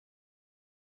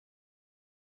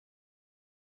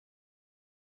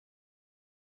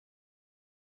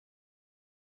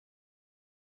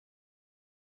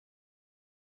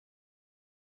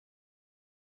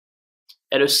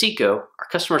At Oseco, our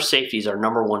customer safety is our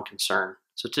 #1 concern.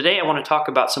 So today I want to talk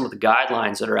about some of the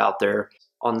guidelines that are out there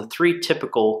on the 3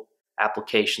 typical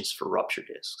applications for rupture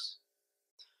discs.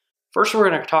 First, we're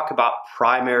going to talk about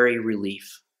primary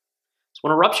relief. So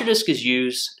when a rupture disc is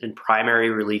used in primary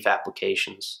relief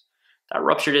applications, that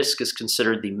rupture disc is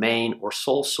considered the main or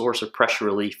sole source of pressure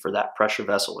relief for that pressure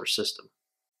vessel or system.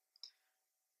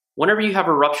 Whenever you have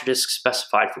a rupture disc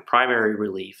specified for primary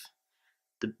relief,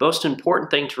 the most important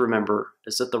thing to remember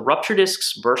is that the rupture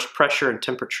disc's burst pressure and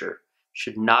temperature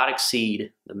should not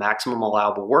exceed the maximum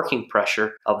allowable working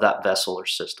pressure of that vessel or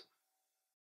system.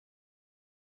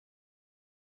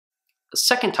 The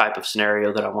second type of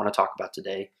scenario that I want to talk about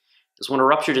today is when a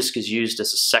rupture disc is used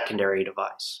as a secondary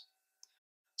device.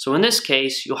 So in this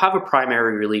case, you'll have a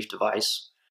primary relief device,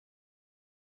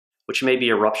 which may be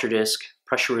a rupture disc,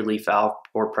 pressure relief valve,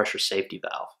 or pressure safety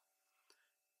valve.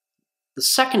 The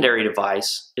secondary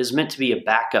device is meant to be a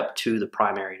backup to the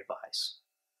primary device.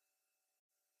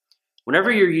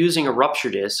 Whenever you're using a rupture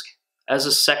disc as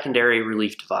a secondary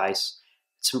relief device,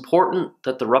 it's important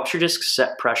that the rupture disc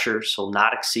set pressure shall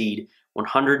not exceed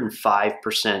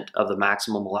 105% of the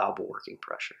maximum allowable working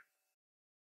pressure.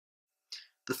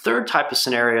 The third type of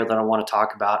scenario that I want to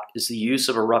talk about is the use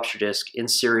of a rupture disc in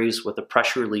series with a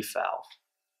pressure relief valve.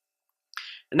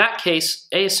 In that case,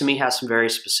 ASME has some very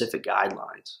specific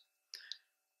guidelines.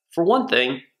 For one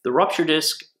thing, the rupture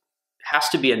disc has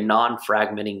to be a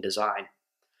non-fragmenting design.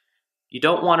 You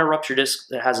don't want a rupture disc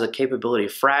that has a capability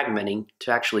of fragmenting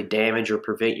to actually damage or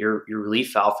prevent your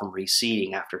relief valve from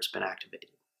reseating after it's been activated.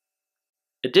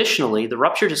 Additionally, the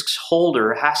rupture disc's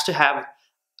holder has to have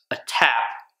a tap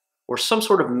or some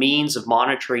sort of means of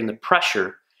monitoring the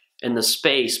pressure in the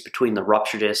space between the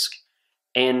rupture disc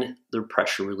and the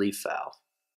pressure relief valve.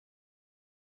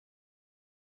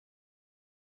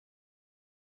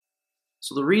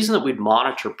 So the reason that we'd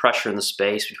monitor pressure in the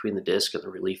space between the disc and the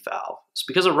relief valve is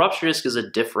because a rupture disc is a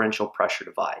differential pressure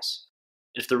device.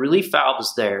 If the relief valve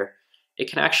is there, it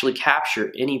can actually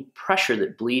capture any pressure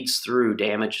that bleeds through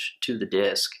damage to the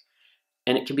disc,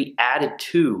 and it can be added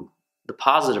to the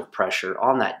positive pressure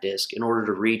on that disc in order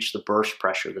to reach the burst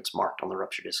pressure that's marked on the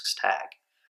rupture disc's tag.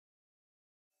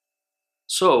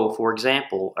 So, for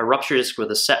example, a rupture disc with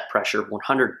a set pressure of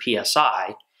 100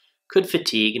 psi could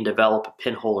fatigue and develop a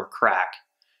pinhole or crack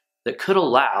that could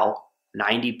allow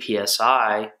 90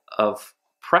 psi of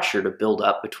pressure to build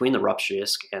up between the rupture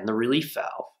disc and the relief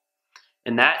valve.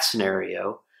 In that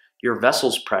scenario, your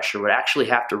vessel's pressure would actually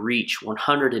have to reach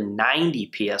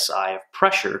 190 psi of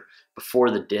pressure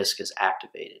before the disc is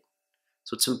activated.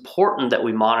 So it's important that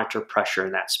we monitor pressure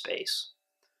in that space.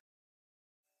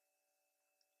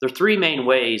 There are 3 main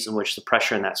ways in which the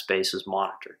pressure in that space is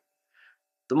monitored.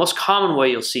 The most common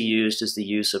way you'll see used is the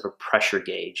use of a pressure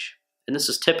gauge, and this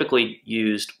is typically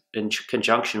used in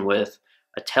conjunction with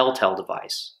a telltale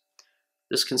device.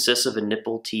 This consists of a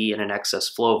nipple T and an excess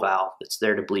flow valve that's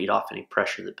there to bleed off any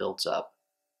pressure that builds up.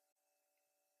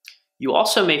 You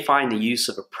also may find the use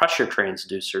of a pressure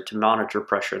transducer to monitor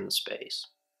pressure in the space.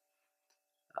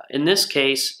 In this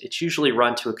case, it's usually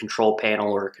run to a control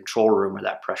panel or a control room where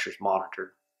that pressure is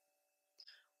monitored.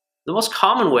 The most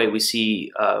common way we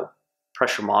see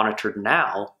pressure monitored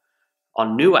now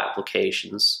on new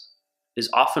applications is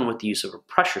often with the use of a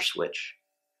pressure switch.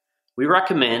 We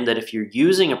recommend that if you're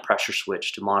using a pressure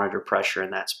switch to monitor pressure in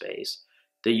that space,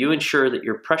 that you ensure that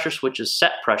your pressure switch's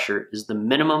set pressure is the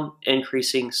minimum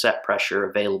increasing set pressure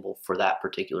available for that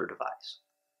particular device.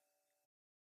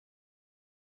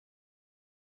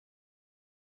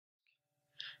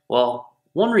 Well,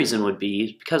 one reason would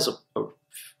be because a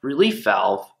relief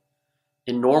valve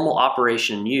in normal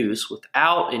operation and use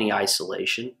without any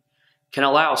isolation can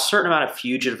allow a certain amount of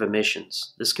fugitive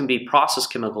emissions. This can be process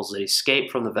chemicals that escape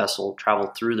from the vessel, travel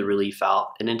through the relief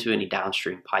valve, and into any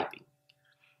downstream piping.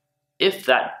 If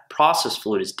that process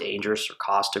fluid is dangerous or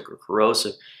caustic or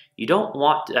corrosive, you don't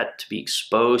want that to be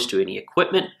exposed to any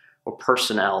equipment or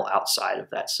personnel outside of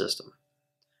that system.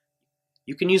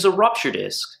 You can use a rupture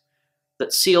disc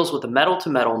that seals with a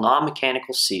metal-to-metal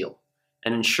non-mechanical seal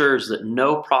and ensures that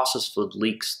no process fluid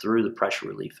leaks through the pressure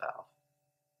relief valve.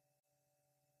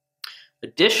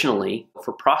 Additionally,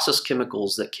 for process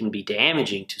chemicals that can be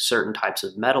damaging to certain types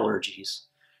of metallurgies,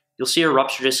 you'll see a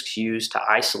rupture disc used to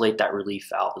isolate that relief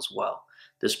valve as well.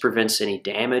 This prevents any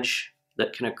damage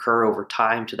that can occur over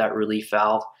time to that relief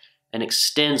valve and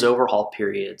extends overhaul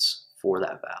periods for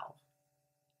that valve.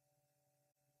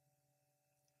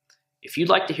 If you'd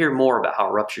like to hear more about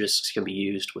how rupture discs can be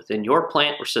used within your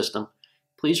plant or system,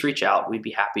 please reach out. We'd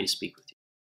be happy to speak with you.